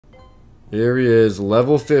Here he is,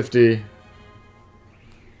 level 50.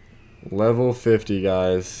 Level 50,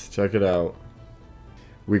 guys. Check it out.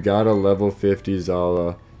 We got a level 50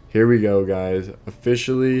 Zala. Here we go, guys.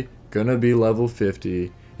 Officially gonna be level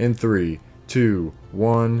 50 in 3, 2,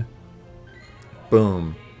 1.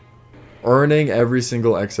 Boom. Earning every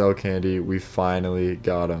single XL candy. We finally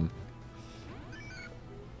got him.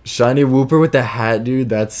 Shiny Wooper with the hat, dude.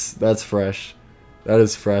 That's fresh. That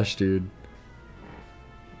is fresh, dude.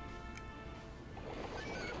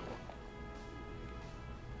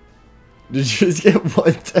 Did you just get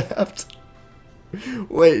one tapped?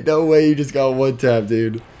 Wait, no way you just got one tap,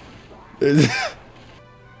 dude.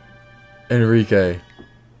 Enrique.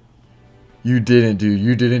 You didn't, dude.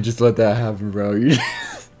 You didn't just let that happen, bro. You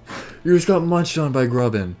just got munched on by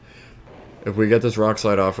Grubbin. If we get this rock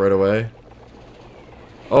slide off right away.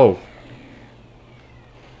 Oh.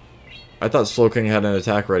 I thought Slowking had an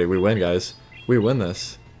attack ready. We win, guys. We win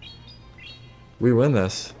this. We win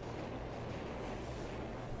this.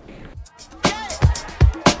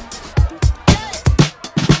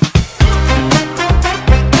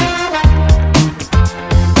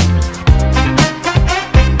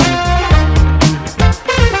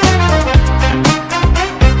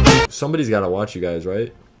 Somebody's got to watch you guys,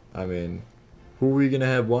 right? I mean, who are we going to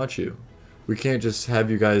have watch you? We can't just have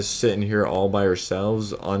you guys sitting here all by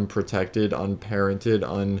yourselves, unprotected, unparented,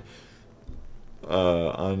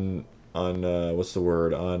 what's the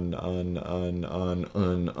word?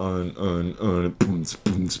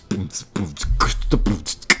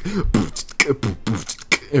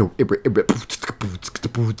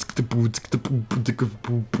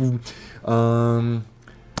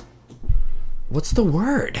 What's the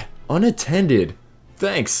word? Unattended.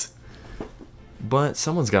 Thanks. But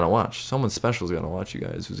someone's gotta watch. Someone special's gotta watch you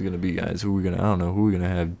guys. Who's it gonna be, guys? Who are we gonna? I don't know. Who are we gonna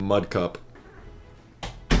have? Mud Cup.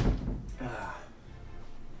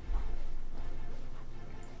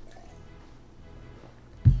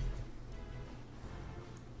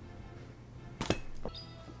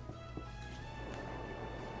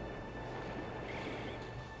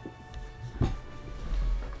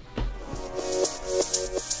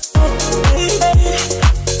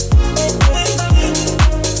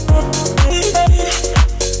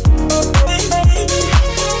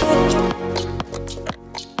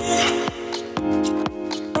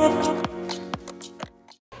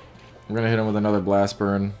 I'm gonna hit him with another blast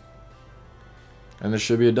burn. And this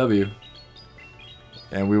should be a W.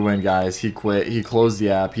 And we win, guys. He quit. He closed the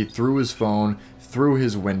app. He threw his phone through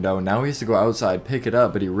his window. Now he has to go outside, pick it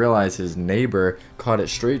up, but he realized his neighbor caught it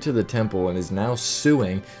straight to the temple and is now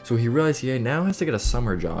suing. So he realized he now has to get a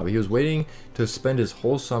summer job. He was waiting to spend his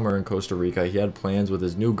whole summer in Costa Rica. He had plans with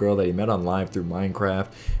his new girl that he met on live through Minecraft,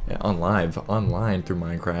 online through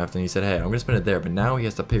Minecraft, and he said, hey, I'm gonna spend it there. But now he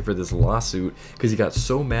has to pay for this lawsuit because he got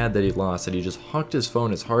so mad that he lost that he just hucked his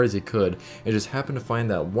phone as hard as he could and just happened to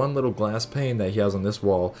find that one little glass pane that he has on this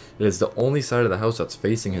wall. It is the only side of the house that's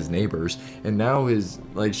facing his neighbors, and now his,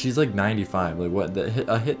 like, she's like 95. Like, what,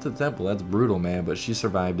 a hit to the temple, that's brutal, man, but she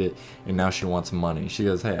survived it, and now she wants money. She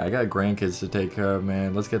goes, hey, I got grandkids to take care of,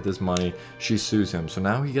 man, let's get this money. She sues him. So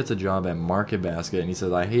now he gets a job at Market Basket, and he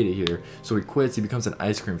says, I hate it here. So he quits. He becomes an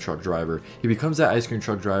ice cream truck driver. He becomes that ice cream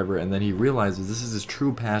truck driver, and then he realizes this is his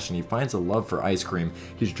true passion. He finds a love for ice cream.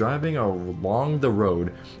 He's driving along the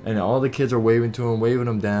road, and all the kids are waving to him, waving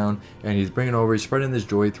him down, and he's he's spreading this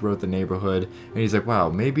joy throughout the neighborhood, and he's like, wow,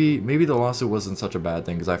 maybe the lawsuit wasn't such a bad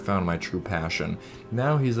thing because I found my true passion.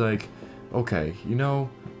 Now he's like, okay, you know,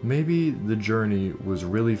 maybe the journey was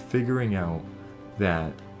really figuring out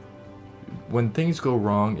that when things go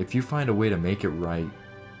wrong, if you find a way to make it right,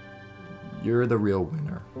 you're the real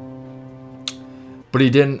winner. But he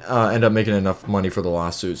didn't end up making enough money for the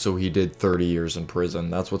lawsuit, so he did 30 years in prison.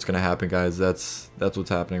 That's what's gonna happen, guys. That's what's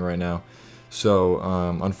happening right now.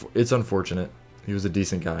 So it's unfortunate. He was a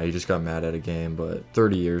decent guy. He just got mad at a game, but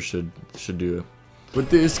 30 years should do it. But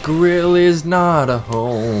this grill is not a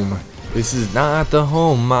home. This is not the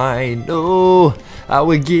home I know. I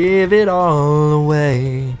would give it all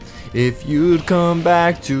away if you'd come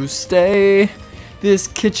back to stay. This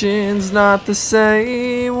kitchen's not the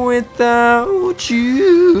same without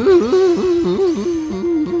you.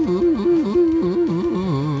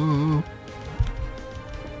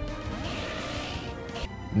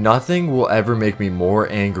 Nothing will ever make me more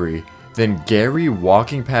angry than Gary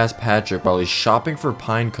walking past Patrick while he's shopping for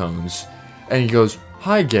pine cones, and he goes,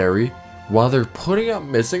 "Hi, Gary," while they're putting up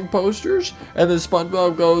missing posters, and then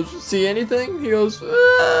SpongeBob goes, "See anything?" He goes,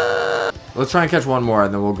 "Ah." Let's try and catch one more,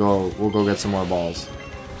 and then we'll go get some more balls.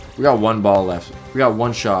 We got one ball left. We got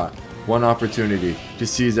one shot. One opportunity to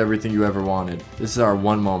seize everything you ever wanted. This is our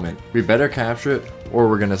one moment. We better capture it, or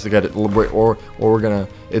we're gonna get it, or we're gonna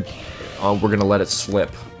let it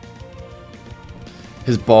slip.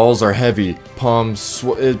 His balls are heavy. Palms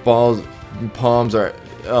are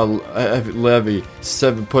levy.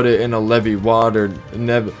 Put it in a levy. Water.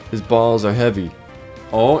 His balls are heavy.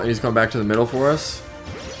 Oh, and he's coming back to the middle for us.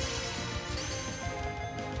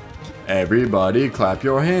 Everybody, clap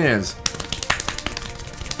your hands.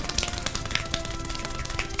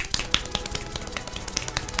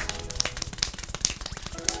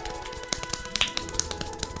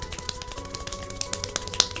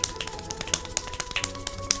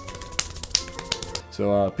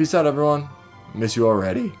 So, peace out, everyone. Miss you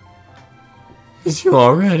already.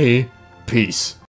 Peace.